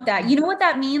wrong with that. You know what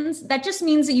that means? That just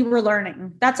means that you were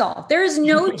learning. That's all. There is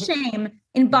no shame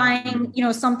in buying,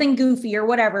 something goofy or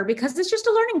whatever, because it's just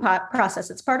a learning process.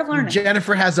 It's part of learning.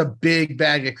 Jennifer has a big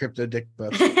bag of crypto dick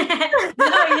books. No,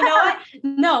 you know what?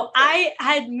 No, I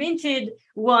had minted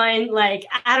one, like,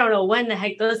 I don't know when the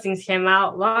heck those things came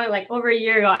out, over a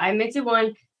year ago. I minted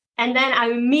one. And then I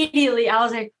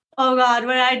was like, oh God,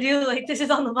 what did I do? Like, this is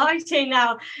on the blockchain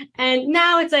now. And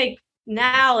now it's like,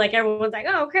 everyone's like,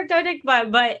 oh, crypto dick,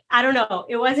 but I don't know.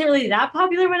 It wasn't really that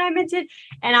popular when I minted.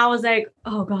 And I was like,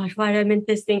 oh gosh, why did I mint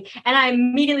this thing? And I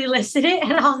immediately listed it.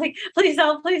 And I was like, please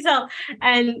sell, please sell.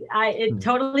 And it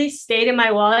totally stayed in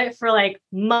my wallet for like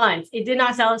months. It did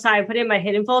not sell. So I put it in my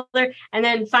hidden folder. And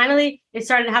then finally it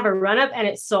started to have a run up and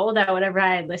it sold at whatever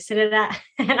I had listed it at.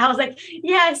 And I was like,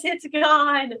 yes, it's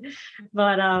gone.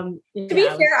 But to be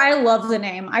fair, I love the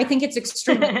name. I think it's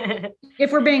extremely,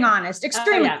 if we're being honest,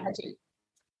 extremely catchy.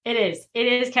 It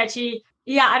is catchy.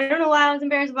 Yeah, I don't know why I was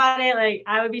embarrassed about it. Like,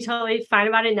 I would be totally fine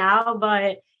about it now.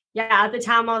 But yeah, at the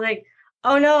time I was like,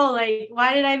 oh no, like,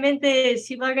 why did I mint this?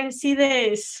 People are going to see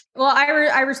this. Well,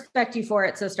 I respect you for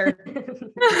it, sister.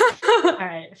 All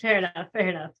right. Fair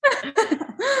enough.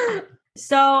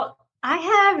 So I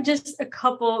have just a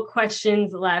couple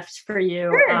questions left for you.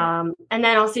 Sure. And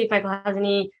then I'll see if Michael has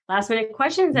any last minute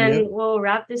questions and we'll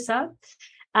wrap this up.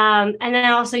 And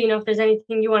then also, if there's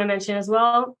anything you want to mention as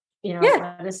well,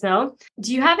 let us know.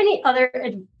 Do you have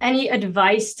any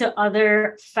advice to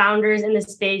other founders in the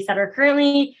space that are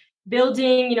currently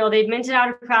building, they've minted out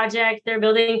a project, they're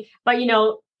building, but,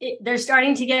 they're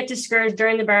starting to get discouraged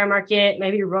during the bear market.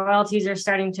 Maybe royalties are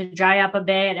starting to dry up a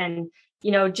bit and,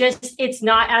 just it's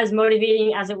not as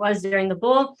motivating as it was during the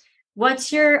bull.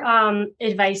 What's your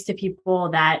advice to people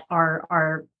that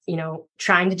are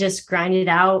trying to just grind it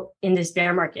out in this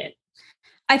bear market?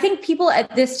 I think people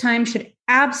at this time should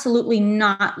absolutely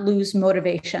not lose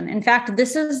motivation. In fact,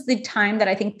 this is the time that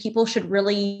I think people should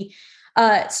really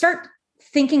start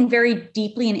thinking very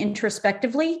deeply and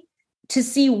introspectively to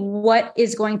see what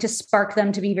is going to spark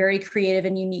them to be very creative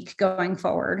and unique going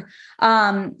forward.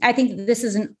 I think this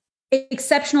is an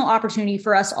exceptional opportunity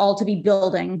for us all to be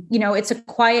building. It's a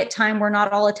quiet time. We're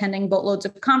not all attending boatloads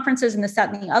of conferences and this,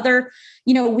 that, and the other.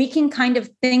 We can kind of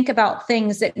think about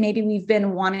things that maybe we've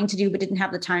been wanting to do, but didn't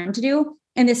have the time to do.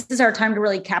 And this is our time to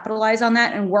really capitalize on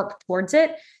that and work towards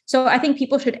it. So I think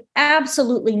people should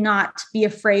absolutely not be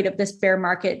afraid of this bear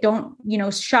market. Don't,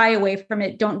 shy away from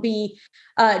it. Don't be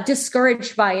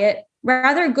discouraged by it.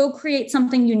 Rather go create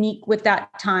something unique with that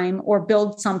time or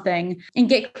build something and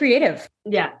get creative.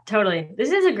 Yeah, totally.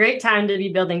 This is a great time to be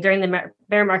building during the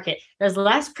bear market. There's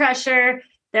less pressure.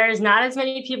 There's not as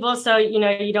many people. So,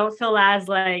 you don't feel as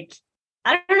like,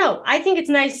 I don't know. I think it's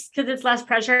nice because it's less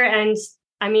pressure. And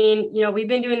I mean, we've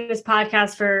been doing this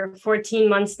podcast for 14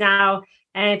 months now.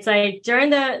 And it's like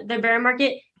during the bear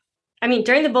market,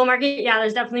 during the bull market, yeah,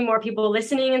 there's definitely more people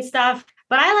listening and stuff.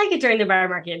 But I like it during the bear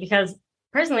market because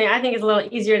personally, I think it's a little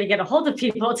easier to get a hold of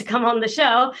people to come on the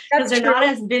show because they're not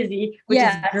as busy, which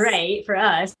is great for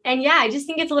us. And yeah, I just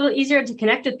think it's a little easier to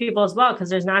connect with people as well because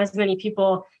there's not as many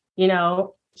people,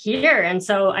 here. And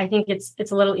so I think it's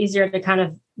a little easier to kind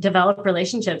of develop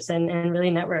relationships and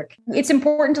really network. It's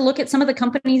important to look at some of the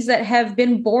companies that have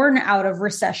been born out of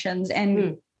recessions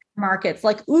and markets,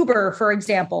 like Uber, for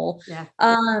example. Yeah.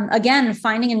 Again,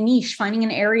 finding a niche, finding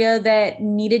an area that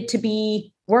needed to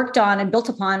be worked on and built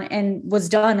upon and was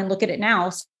done, and look at it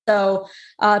now. So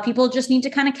people just need to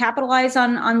kind of capitalize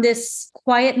on this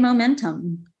quiet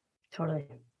momentum. Totally.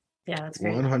 Yeah, that's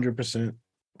great. 100%.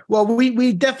 Well,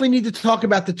 we definitely need to talk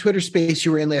about the Twitter space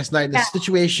you were in last night and the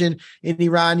situation in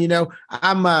Iran.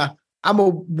 I'm a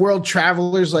world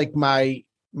traveler's like my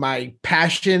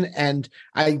passion, and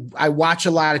I watch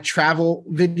a lot of travel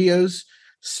videos.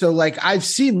 So like I've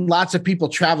seen lots of people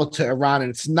travel to Iran, and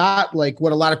it's not like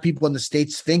what a lot of people in the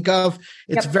States think of.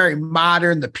 It's very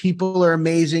modern. The people are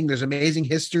amazing. There's amazing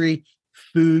history,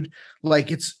 food.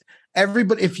 Like it's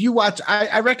everybody. If you watch,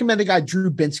 I recommend the guy,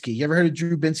 Drew Binsky. You ever heard of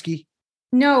Drew Binsky?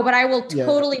 No, but I will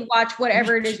totally watch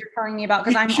whatever it is you're telling me about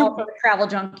because I'm also a travel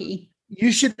junkie. You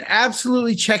should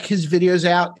absolutely check his videos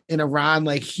out in Iran.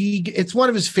 Like it's one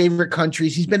of his favorite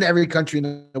countries. He's been to every country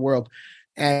in the world,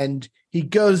 and he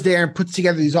goes there and puts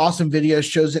together these awesome videos,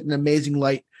 shows it in an amazing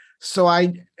light. So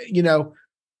and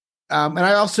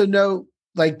I also know,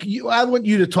 like I want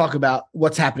you to talk about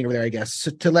what's happening over there, I guess,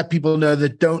 so to let people know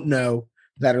that don't know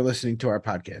that are listening to our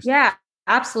podcast. Yeah,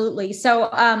 absolutely. So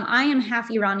I am half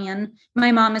Iranian.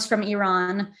 My mom is from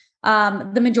Iran.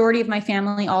 The majority of my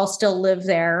family all still live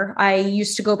there. I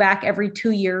used to go back every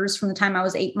 2 years from the time I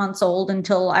was 8 months old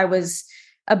until I was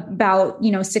about,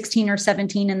 16 or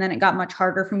 17. And then it got much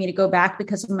harder for me to go back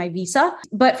because of my visa.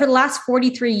 But for the last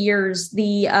 43 years,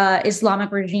 the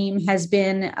Islamic regime has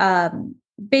been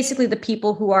basically the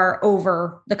people who are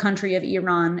over the country of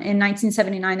Iran. In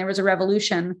 1979, there was a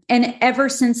revolution. And ever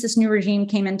since this new regime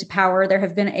came into power, there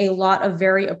have been a lot of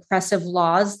very oppressive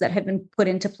laws that have been put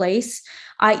into place,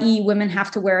 i.e. women have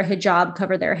to wear a hijab,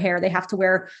 cover their hair. They have to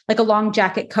wear like a long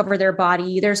jacket, cover their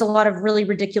body. There's a lot of really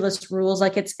ridiculous rules.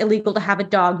 Like it's illegal to have a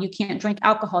dog. You can't drink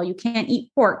alcohol. You can't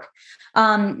eat pork.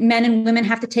 Men and women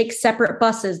have to take separate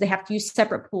buses. They have to use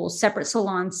separate pools, separate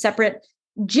salons, separate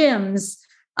gyms.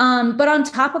 But on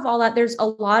top of all that, there's a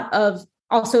lot of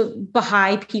also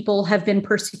Baha'i people have been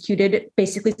persecuted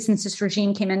basically since this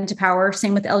regime came into power.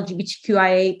 Same with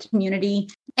LGBTQIA community.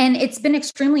 And it's been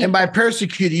extremely. And by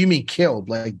persecuted, you mean killed.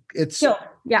 Like it's. Killed.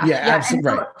 Yeah.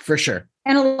 Absolutely. Right. For sure.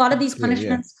 And a lot of these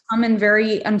punishments come in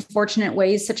very unfortunate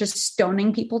ways, such as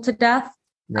stoning people to death.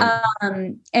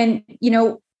 Right. And,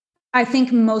 I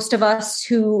think most of us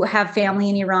who have family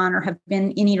in Iran or have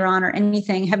been in Iran or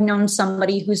anything have known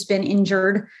somebody who's been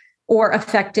injured or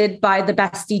affected by the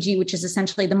Bastigi, which is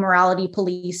essentially the morality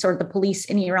police or the police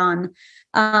in Iran.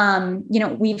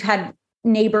 We've had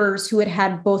neighbors who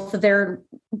had both of their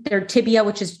tibia,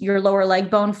 which is your lower leg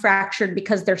bone, fractured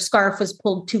because their scarf was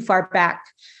pulled too far back.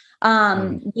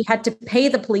 We had to pay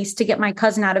the police to get my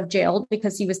cousin out of jail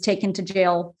because he was taken to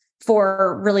jail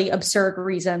for really absurd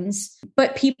reasons.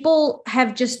 But people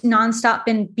have just nonstop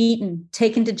been beaten,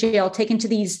 taken to jail, taken to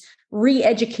these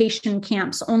re-education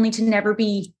camps, only to never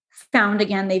be found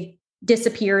again. They've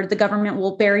disappeared. The government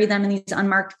will bury them in these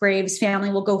unmarked graves. Family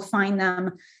will go find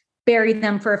them, bury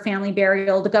them for a family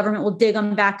burial. The government will dig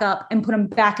them back up and put them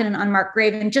back in an unmarked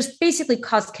grave and just basically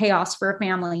cause chaos for a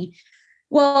family.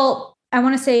 Well, I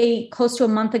want to say close to a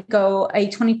month ago, a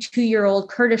 22-year-old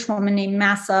Kurdish woman named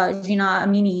Masa Jina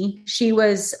Amini, she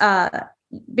was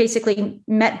basically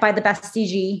met by the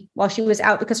Bastigi while she was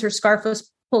out because her scarf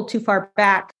was pulled too far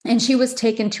back. And she was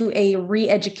taken to a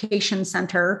re-education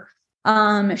center.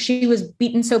 She was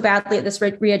beaten so badly at this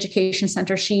re-education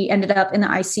center, she ended up in the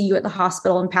ICU at the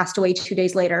hospital and passed away 2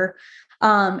 days later.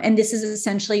 And this is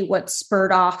essentially what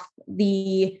spurred off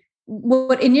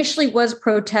what initially was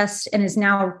protest and is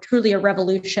now truly a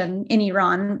revolution in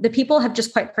Iran. The people have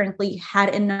just quite frankly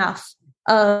had enough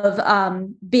of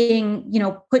being,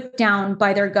 put down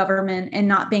by their government and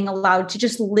not being allowed to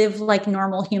just live like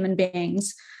normal human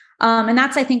beings. And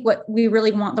that's, I think, what we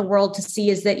really want the world to see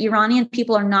is that Iranian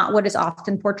people are not what is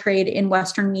often portrayed in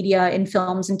Western media, in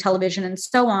films and television and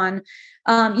so on.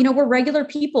 We're regular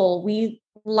people. We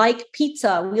like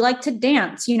pizza. We like to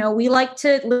dance. We like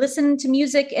to listen to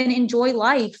music and enjoy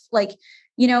life.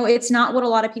 It's not what a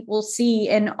lot of people see.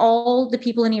 And all the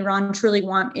people in Iran truly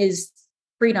want is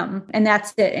freedom. And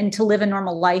that's it. And to live a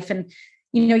normal life. And,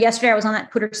 yesterday I was on that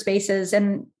Twitter Spaces,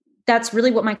 and that's really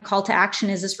what my call to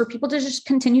action is for people to just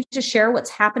continue to share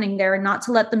what's happening there and not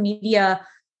to let the media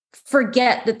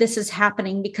forget that this is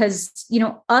happening, because,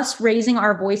 us raising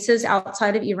our voices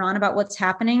outside of Iran about what's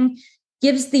happening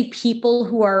gives the people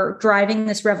who are driving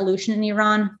this revolution in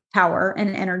Iran power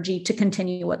and energy to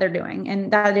continue what they're doing.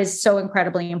 And that is so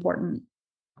incredibly important.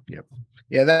 Yep.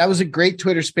 Yeah, that was a great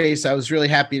Twitter space. I was really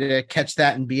happy to catch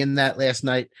that and be in that last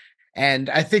night. And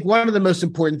I think one of the most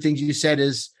important things you said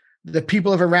is the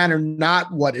people of Iran are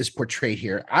not what is portrayed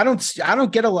here. I don't see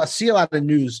a lot of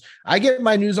news. I get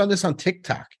my news on this on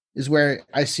TikTok is where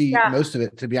I see most of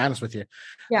it, to be honest with you.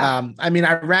 Yeah.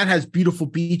 Iran has beautiful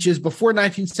beaches. Before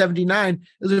 1979, it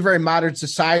was a very modern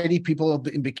society. People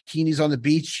in bikinis on the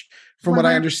beach, from what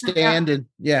I understand. And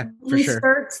for sure.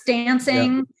 Skirts,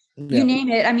 dancing, you name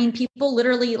it. People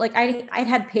literally, I'd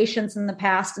had patients in the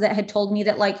past that had told me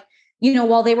that,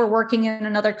 while they were working in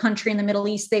another country in the Middle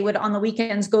East, they would on the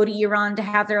weekends go to Iran to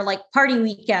have their party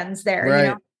weekends there,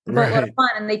 right. Right. Fun.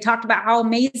 And they talked about how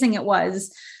amazing it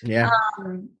was. Yeah.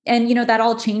 And that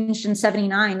all changed in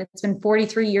 79. It's been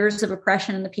 43 years of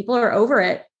oppression and the people are over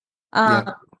it.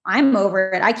 I'm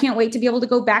over it. I can't wait to be able to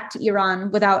go back to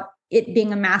Iran without it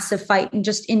being a massive fight and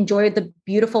just enjoy the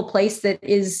beautiful place that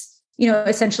is,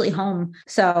 essentially home.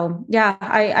 So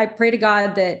I pray to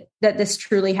God that this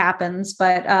truly happens.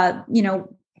 But,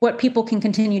 what people can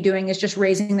continue doing is just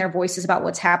raising their voices about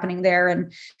what's happening there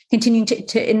and continuing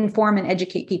to inform and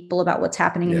educate people about what's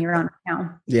happening in Iran right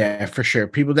now. Yeah, for sure.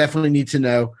 People definitely need to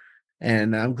know.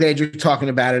 And I'm glad you're talking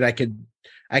about it. I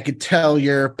could tell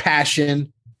your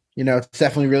passion, it's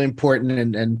definitely really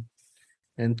important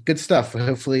and good stuff.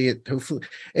 Hopefully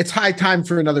it's high time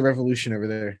for another revolution over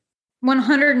there.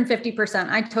 150%.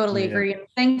 I totally agree. And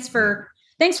thanks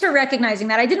for recognizing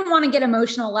that. I didn't want to get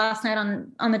emotional last night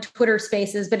on the Twitter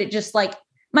Spaces, but it just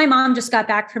my mom just got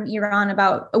back from Iran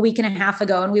about a week and a half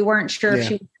ago, and we weren't sure if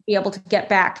she would be able to get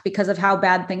back because of how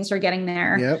bad things are getting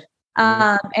there. Yep.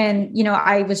 And,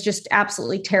 I was just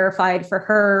absolutely terrified for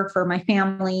her, for my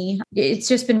family. It's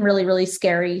just been really, really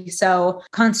scary. So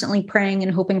constantly praying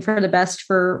and hoping for the best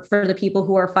for the people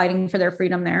who are fighting for their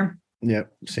freedom there.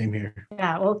 Yep. Same here.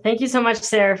 Yeah. Well, thank you so much,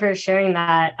 Sarah, for sharing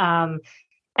that.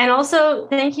 And also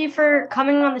thank you for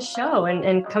coming on the show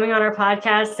and coming on our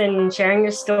podcast and sharing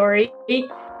your story.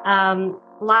 A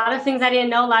lot of things I didn't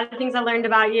know, a lot of things I learned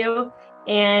about you.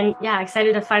 And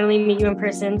excited to finally meet you in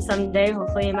person someday,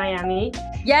 hopefully in Miami.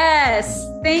 Yes.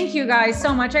 Thank you guys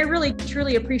so much. I really,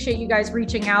 truly appreciate you guys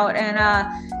reaching out. And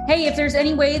hey, if there's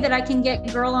any way that I can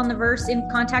get Girl on the Verse in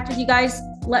contact with you guys,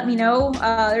 let me know.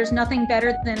 There's nothing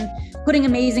better than putting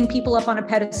amazing people up on a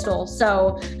pedestal.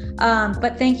 So,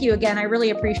 but thank you again. I really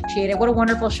appreciate it. What a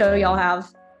wonderful show y'all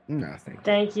have. Nothing.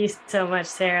 Thank you so much,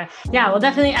 Sarah. Yeah, well, I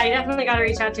definitely got to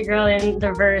reach out to Girl in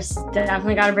the Verse.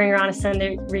 Definitely got to bring her on a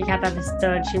Sunday recap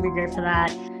episode. She'd be great for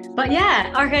that. But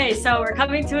okay, so we're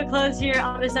coming to a close here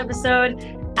on this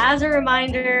episode. As a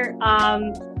reminder,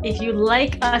 if you'd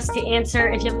like us to answer,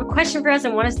 if you have a question for us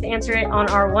and want us to answer it on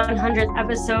our 100th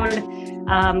episode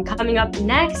coming up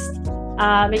next,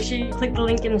 make sure you click the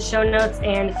link in the show notes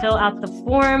and fill out the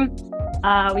form.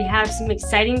 We have some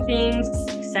exciting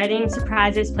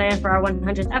surprises planned for our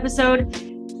 100th episode.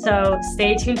 So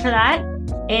stay tuned for that.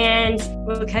 And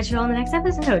we'll catch you all in the next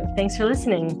episode. Thanks for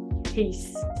listening.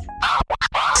 Peace.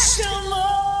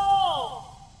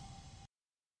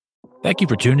 Thank you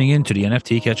for tuning in to the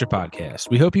NFT Catcher Podcast.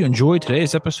 We hope you enjoyed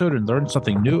today's episode and learned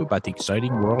something new about the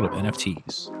exciting world of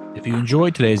NFTs. If you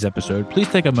enjoyed today's episode, please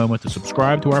take a moment to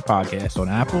subscribe to our podcast on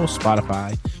Apple,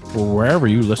 Spotify, or wherever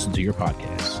you listen to your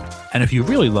podcasts. And if you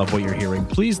really love what you're hearing,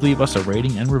 please leave us a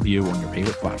rating and review on your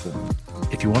favorite platform.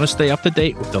 If you want to stay up to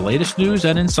date with the latest news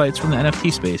and insights from the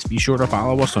NFT space, be sure to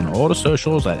follow us on all the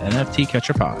socials at NFT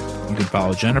Catcher Pod. You can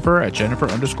follow Jennifer at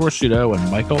Jennifer_Pseudo and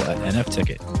Michael at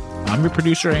NFTicket. I'm your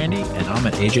producer, Andy, and I'm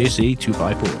at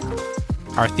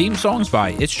AJC254. Our theme song's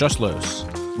by It's Just Los.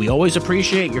 We always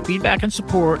appreciate your feedback and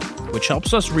support, which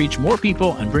helps us reach more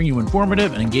people and bring you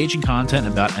informative and engaging content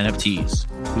about NFTs.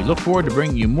 We look forward to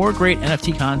bringing you more great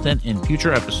NFT content in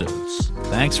future episodes.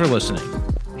 Thanks for listening.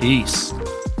 Peace.